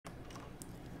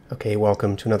Okay,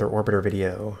 welcome to another orbiter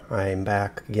video. I'm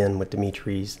back again with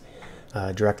Dimitri's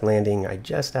direct landing. I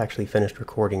just actually finished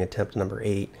recording attempt number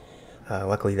 8.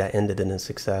 Luckily that ended in a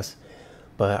success.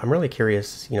 But I'm really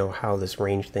curious, how this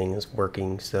range thing is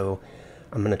working. So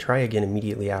I'm going to try again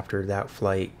immediately after that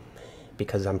flight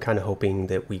because I'm kind of hoping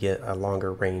that we get a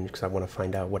longer range because I want to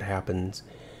find out what happens,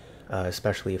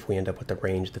 especially if we end up with a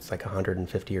range that's like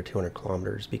 150 or 200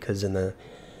 kilometers, because in the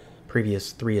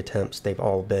previous 3 attempts they've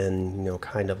all been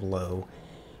kind of low.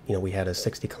 We had a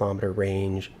 60-kilometer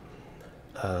range,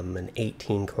 an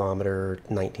 18-kilometer,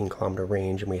 19-kilometer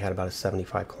range, and we had about a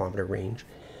 75-kilometer range.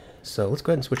 So let's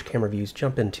go ahead and switch camera views,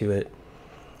 jump into it.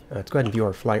 Let's go ahead and view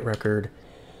our flight record.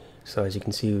 So as you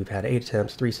can see, we've had 8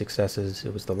 attempts, 3 successes.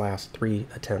 It was the last 3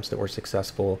 attempts that were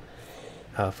successful.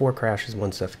 4 crashes,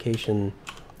 1 suffocation.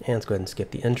 And let's go ahead and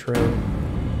skip the intro.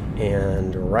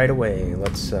 And right away,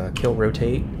 let's kill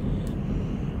rotate.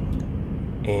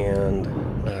 And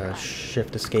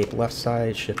shift escape left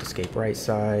side, shift escape right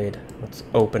side. Let's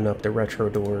open up the retro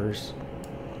doors.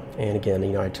 And again,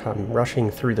 I'm rushing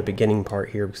through the beginning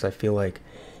part here because I feel like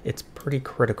it's pretty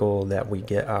critical that we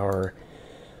get our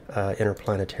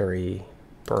interplanetary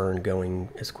burn going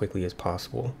as quickly as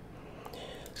possible.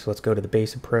 So let's go to the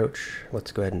base approach.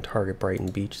 Let's go ahead and target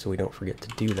Brighton Beach so we don't forget to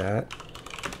do that.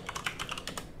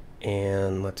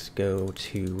 And let's go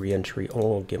to reentry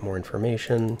all, get more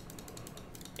information.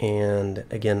 And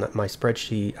again, my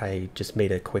spreadsheet, I just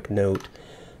made a quick note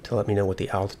to let me know what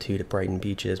the altitude at Brighton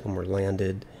Beach is when we're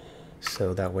landed.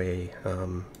 So that way,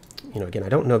 again, I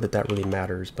don't know that that really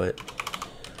matters, but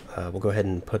we'll go ahead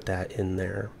and put that in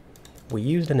there. We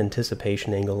used an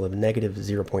anticipation angle of negative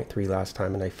 0.3 last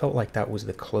time, and I felt like that was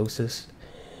the closest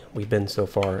we've been so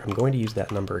far. I'm going to use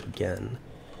that number again.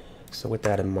 So with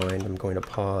that in mind, I'm going to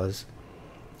pause.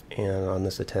 And on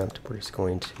this attempt, we're just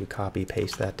going to copy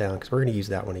paste that down because we're going to use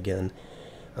that one again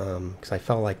because I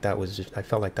felt like that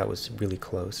was really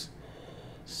close.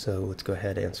 So let's go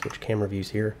ahead and switch camera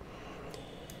views here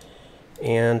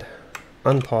and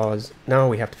unpause. Now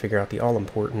we have to figure out the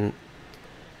all-important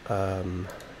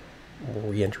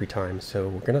re-entry time. So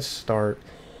we're going to start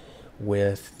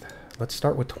with, let's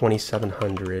start with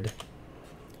 2700.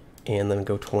 And then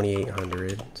go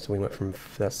 2800. So we went from,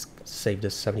 that's saved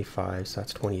us 75, so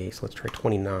that's 28. So let's try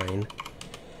 29.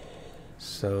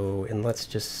 So, and let's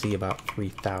just see about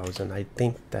 3000. I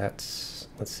think that's,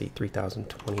 let's see, 3000,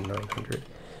 2900.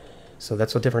 So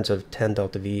that's a difference of 10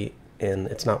 delta V, and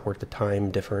it's not worth the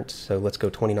time difference. So let's go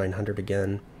 2900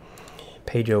 again.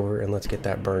 Page over, and let's get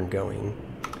that burn going.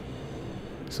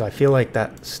 So I feel like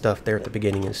that stuff there at the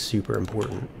beginning is super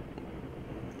important.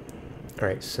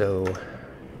 Alright, so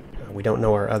we don't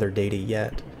know our other data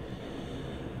yet,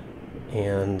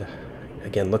 and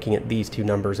again, looking at these 2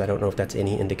 numbers, I don't know if that's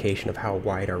any indication of how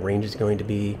wide our range is going to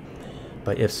be,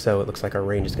 but if so, it looks like our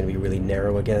range is going to be really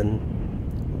narrow again.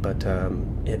 But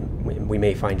we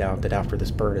may find out that after this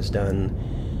burn is done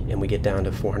and we get down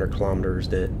to 400 kilometers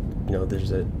that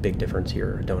there's a big difference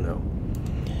here. I don't know.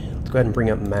 Let's go ahead and bring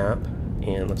up map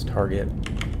and let's target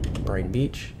Brighton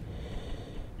Beach,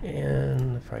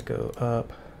 and if I go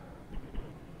up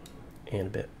and a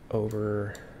bit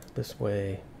over this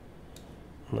way,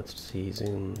 let's see,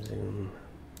 zoom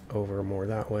over more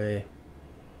that way,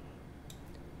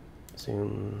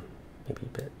 zoom maybe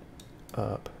a bit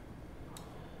up.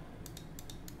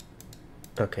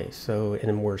 Okay, so,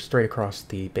 and we're straight across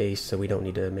the base, so we don't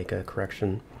need to make a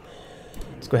correction.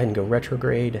 Let's go ahead and go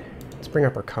retrograde. Let's bring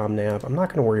up our comm nav. I'm not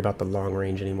going to worry about the long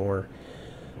range anymore.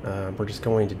 We're just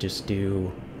going to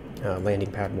do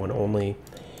landing pad 1 only.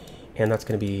 And that's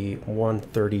going to be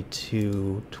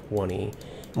 132.20.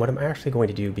 And what I'm actually going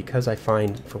to do, because I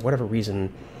find, for whatever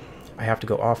reason, I have to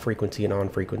go off frequency and on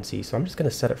frequency, so I'm just going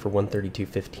to set it for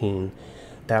 132.15.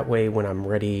 That way, when I'm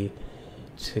ready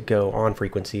to go on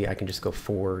frequency, I can just go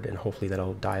forward, and hopefully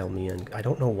that'll dial me in. I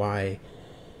don't know why.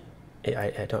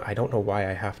 I don't know why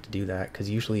I have to do that, because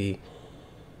usually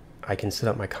I can set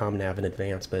up my comm nav in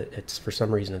advance, but it's for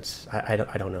some reason it's I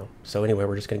don't know. So anyway,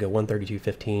 we're just going to go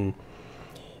 132.15.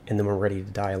 And then we're ready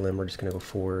to dial in, we're just going to go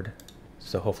forward.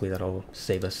 So hopefully that'll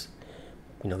save us,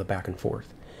 the back and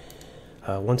forth.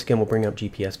 Once again, we'll bring up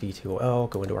GPS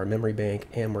V2OL, go into our memory bank,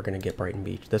 and we're going to get Brighton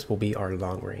Beach. This will be our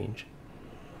long range.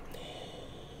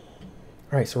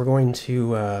 Alright, so we're going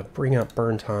to bring up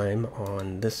burn time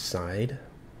on this side.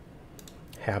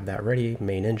 Have that ready,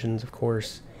 main engines, of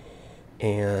course.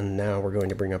 And now we're going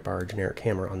to bring up our generic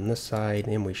camera on this side,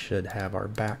 and we should have our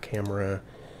back camera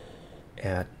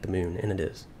at the moon, and it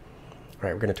is.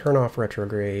 Alright, we're going to turn off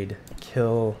retrograde,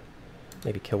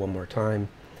 maybe kill one more time.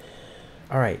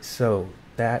 Alright, so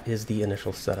that is the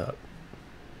initial setup.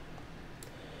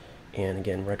 And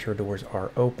again, retro doors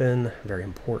are open, very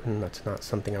important. That's not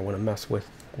something I want to mess with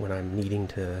when I'm needing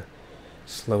to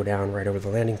slow down right over the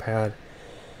landing pad.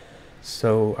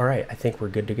 So, all right, I think we're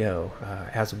good to go.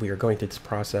 As we are going through this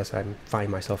process, I find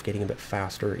myself getting a bit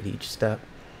faster at each step.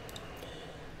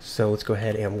 So let's go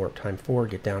ahead and warp time forward,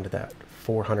 get down to that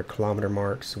 400 kilometer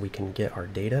mark so we can get our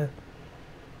data.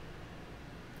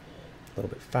 A little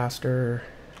bit faster.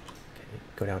 Okay,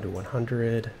 go down to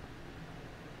 100.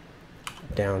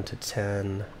 Down to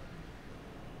 10.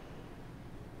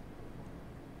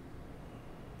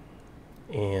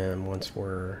 And once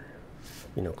we're,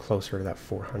 closer to that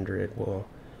 400, we'll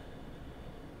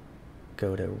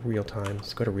go to real time.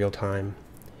 Let's go to real time.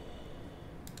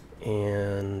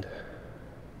 And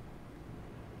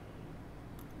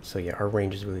so yeah, our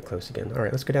range is really close again. All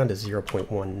right, let's go down to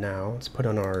 0.1 now. Let's put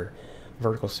on our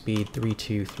vertical speed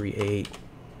 3238.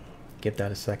 Give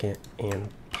that a second and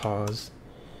pause.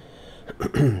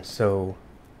 So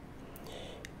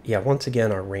yeah, once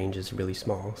again our range is really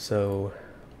small, so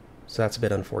that's a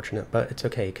bit unfortunate, but it's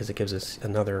okay because it gives us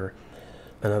another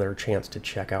chance to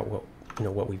check out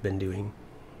what we've been doing.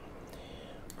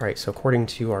 All right, so according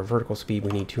to our vertical speed,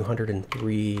 we need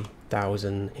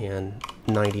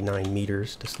 203,099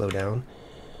 meters to slow down.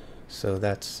 So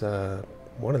that's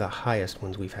one of the highest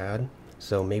ones we've had,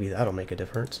 so maybe that'll make a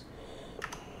difference.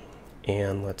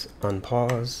 And let's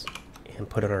unpause and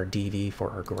put in our DV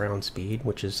for our ground speed,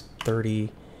 which is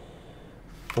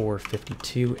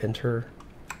 3452, enter,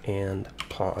 and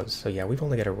pause. So yeah, we've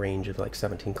only got a range of like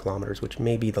 17 kilometers, which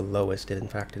may be the lowest, in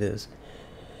fact it is.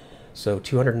 So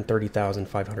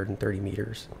 230,530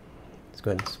 meters. Let's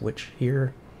go ahead and switch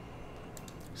here.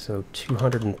 So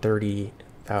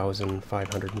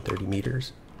 230,530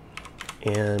 meters.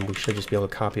 And we should just be able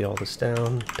to copy all this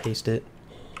down, paste it,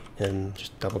 and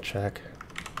just double check.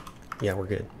 Yeah, we're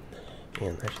good.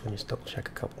 And actually, let me just double check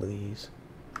a couple of these.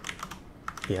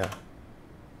 Yeah.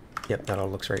 Yep, that all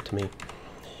looks right to me.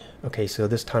 Okay, so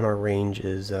this time our range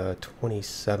is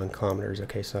 27 kilometers.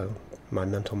 Okay, so my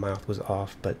mental math was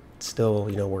off, but still,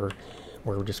 we're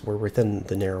within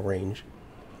the narrow range.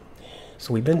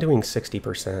 So we've been doing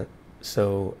 60%.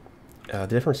 So the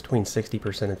difference between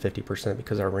 60% and 50%,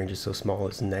 because our range is so small,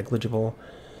 is negligible.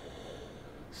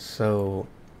 So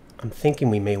I'm thinking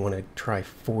we may want to try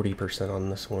 40% on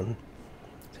this one.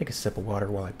 Take a sip of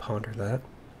water while I ponder that.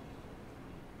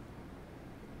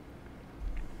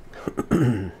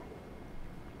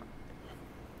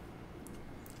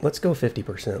 Let's go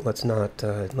 50%. Let's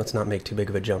not make too big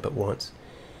of a jump at once.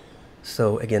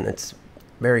 So again, it's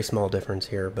very small difference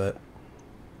here, but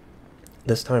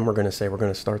this time we're going to say we're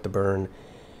going to start the burn,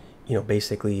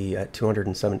 basically at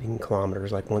 217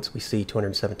 kilometers. Like once we see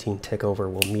 217 tick over,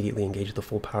 we'll immediately engage the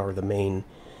full power of the main.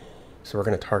 So we're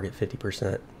going to target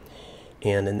 50%.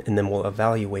 And then we'll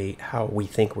evaluate how we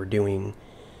think we're doing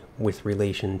with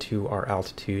relation to our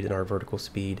altitude and our vertical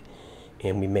speed.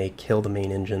 And we may kill the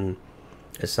main engine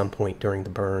at some point during the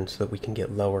burn so that we can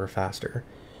get lower faster.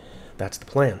 That's the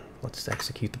plan. Let's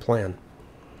execute the plan.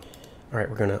 All right,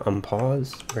 we're going to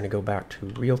unpause. We're going to go back to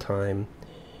real time,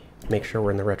 make sure we're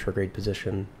in the retrograde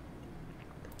position.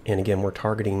 And again, we're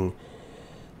targeting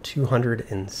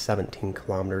 217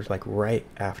 kilometers, like right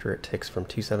after it ticks from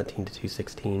 217 to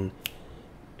 216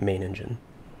 main engine.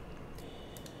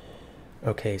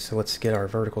 Okay, so let's get our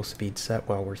vertical speed set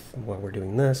while we're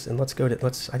doing this, and let's go to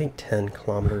I think 10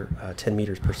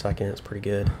 meters per second is pretty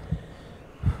good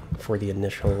for the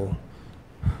initial.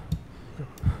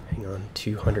 Hang on,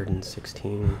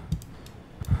 216.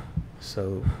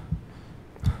 So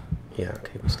yeah,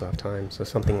 okay, we still have time. So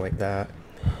something like that.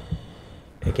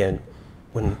 Again,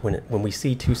 when we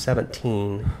see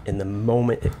 217, in the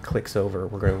moment it clicks over,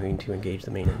 we're going to engage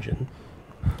the main engine.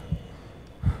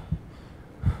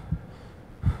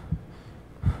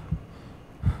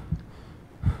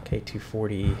 Okay,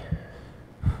 240,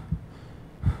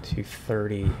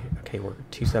 230. Okay, we're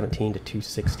 217 to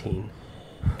 216.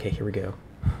 Okay, here we go.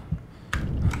 I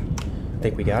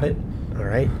think we got it. All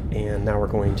right, and now we're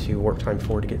going to warp time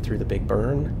forward to get through the big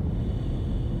burn.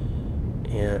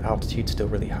 And altitude's still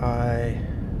really high.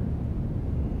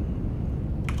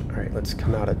 All right, let's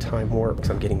come out of time warp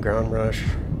because I'm getting ground rush.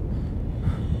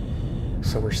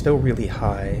 So we're still really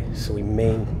high, so we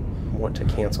may want to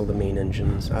cancel the main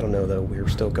engines. I don't know though, we're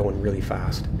still going really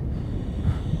fast.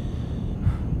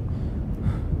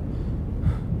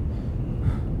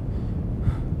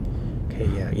 Okay,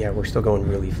 yeah, we're still going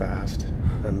really fast.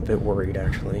 I'm a bit worried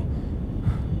actually.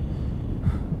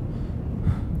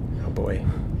 Oh boy.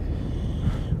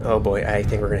 Oh boy, I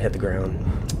think we're gonna hit the ground.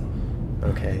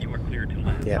 Okay. You are clear to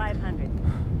land. Yeah. 500.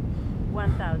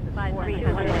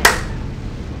 1,500.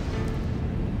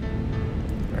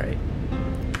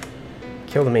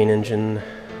 Kill the main engine.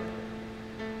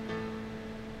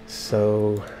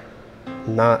 So,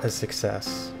 not a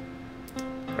success.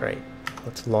 Alright,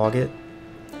 let's log it.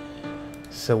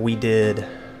 So we did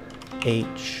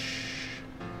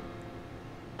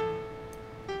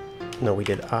we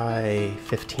did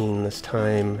I-15 this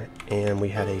time, and we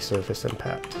had a surface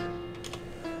impact.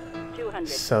 200.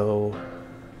 So,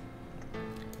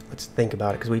 let's think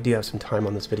about it, because we do have some time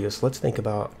on this video, so let's think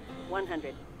about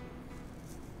 100.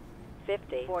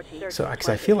 50. 40. 30, so, because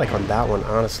I feel like on that one,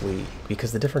 honestly,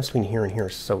 because the difference between here and here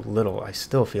is so little, I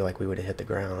still feel like we would have hit the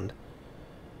ground.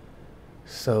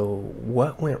 So,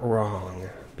 what went wrong?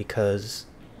 Because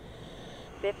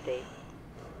 50.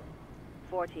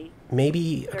 40.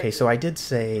 maybe, okay, so I did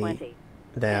say 20.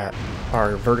 that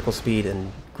our vertical speed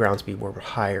and ground speed were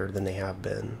higher than they have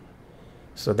been.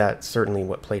 So that's certainly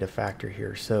what played a factor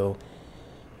here. So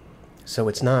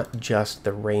it's not just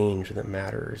the range that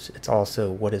matters. It's also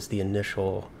what is the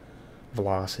initial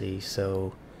velocity.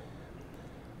 So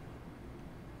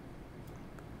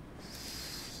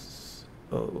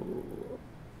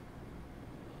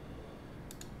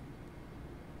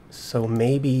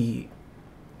maybe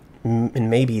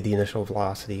the initial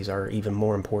velocities are even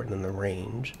more important than the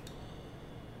range.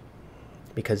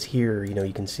 Because here, you know,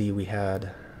 you can see we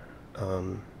had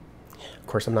of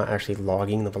course, I'm not actually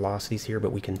logging the velocities here,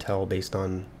 but we can tell based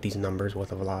on these numbers what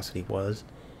the velocity was.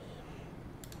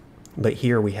 But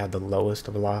here we had the lowest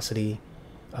velocity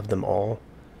of them all.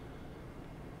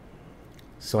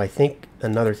 So I think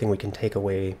another thing we can take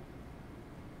away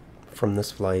from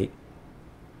this flight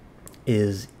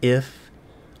is if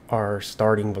our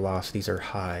starting velocities are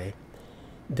high,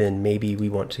 then maybe we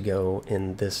want to go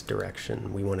in this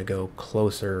direction. We want to go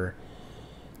closer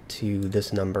to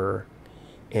this number,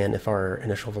 and if our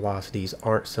initial velocities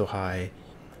aren't so high,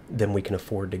 then we can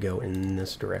afford to go in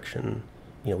this direction.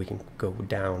 You know, we can go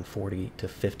down 40 to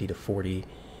 50 to 40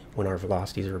 when our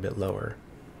velocities are a bit lower.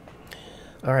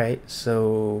 Alright,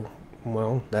 so,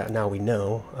 well, that now we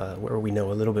know, where we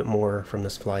know a little bit more from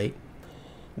this flight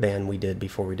than we did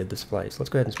before we did this flight. So let's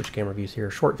go ahead and switch camera views here.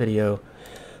 Short video.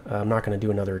 I'm not going to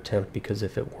do another attempt, because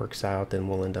if it works out, then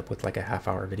we'll end up with like a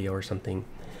half-hour video or something.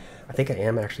 I think I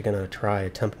am actually going to try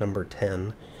attempt number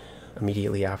 10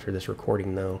 immediately after this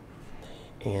recording, though.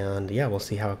 And yeah, we'll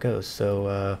see how it goes.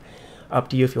 So up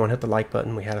to you if you want to hit the like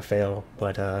button. We had a fail,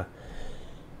 but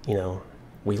you know,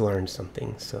 we learned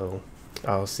something. So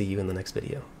I'll see you in the next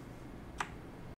video.